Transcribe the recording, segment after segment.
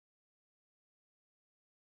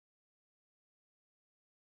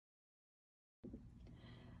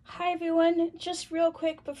Hi everyone, just real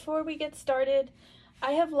quick before we get started,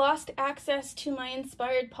 I have lost access to my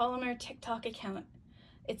Inspired Polymer TikTok account.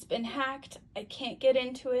 It's been hacked, I can't get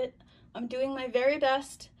into it, I'm doing my very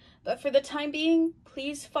best, but for the time being,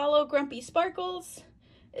 please follow Grumpy Sparkles.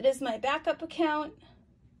 It is my backup account.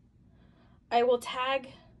 I will tag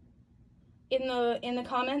in the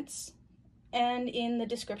comments and in the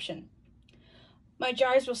description. My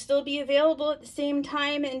jars will still be available at the same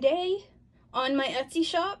time and day on my Etsy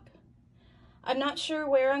shop. I'm not sure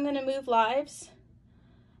where I'm going to move lives,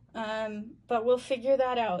 but we'll figure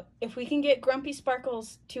that out. If we can get Grumpy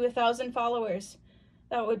Sparkles to 1,000 followers,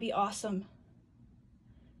 that would be awesome.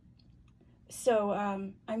 So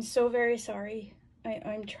I'm so very sorry.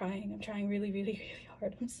 I'm trying really, really, really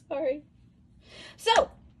hard. I'm sorry.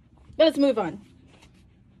 So let's move on.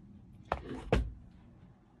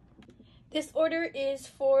 This order is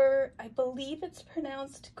for, I believe it's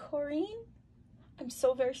pronounced Corinne. I'm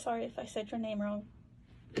so very sorry if I said your name wrong.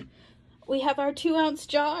 We have our 2-ounce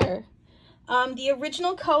jar. The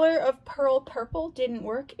original color of Pearl Purple didn't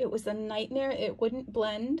work. It was a nightmare. It wouldn't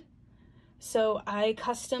blend. So I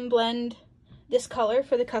custom blend this color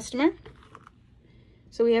for the customer.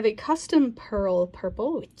 So we have a custom Pearl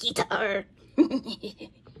Purple with guitar.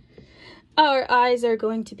 Our eyes are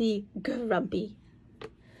going to be grumpy.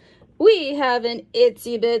 We have an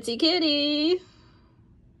itsy bitsy kitty.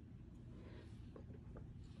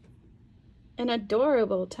 An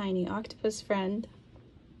adorable tiny octopus friend,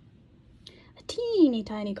 a teeny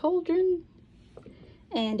tiny cauldron,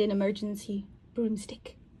 and an emergency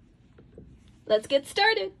broomstick. Let's get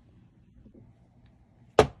started.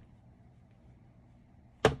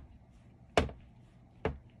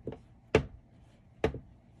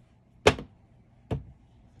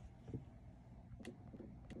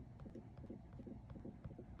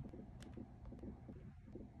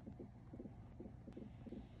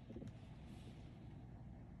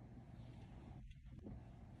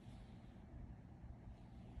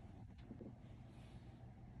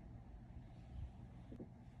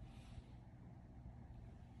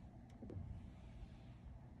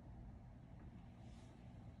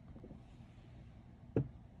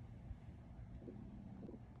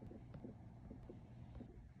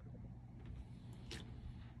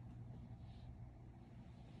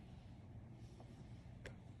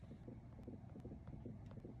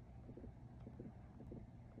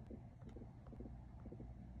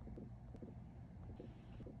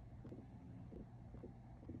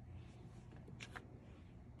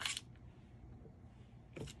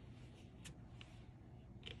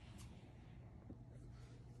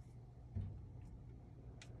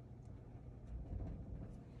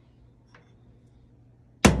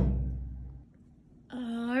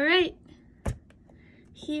 Alright,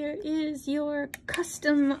 here is your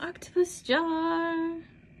custom octopus jar.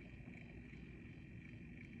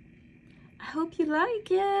 I hope you like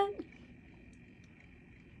it.